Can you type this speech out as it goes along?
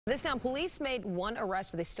This time, police made one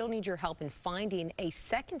arrest, but they still need your help in finding a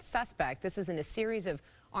second suspect. This is in a series of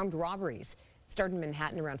armed robberies. It started in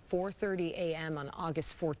Manhattan around 4:30 a.m. on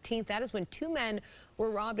August 14th. That is when two men were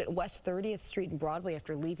robbed at West 30th Street and Broadway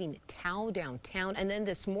after leaving Tao downtown. And then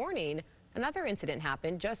this morning, another incident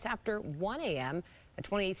happened just after 1 a.m. at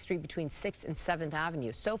 28th Street between 6th and 7th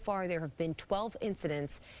Avenue. So far, there have been 12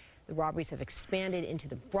 incidents. The robberies have expanded into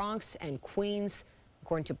the Bronx and Queens.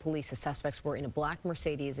 According to police, the suspects were in a black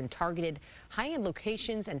Mercedes and targeted high-end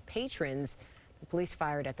locations and patrons. The police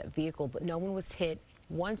fired at the vehicle, but no one was hit.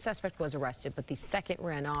 One suspect was arrested, but the second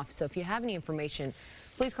ran off. So if you have any information,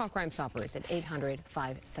 please call Crime Stoppers at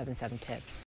 800-577-TIPS.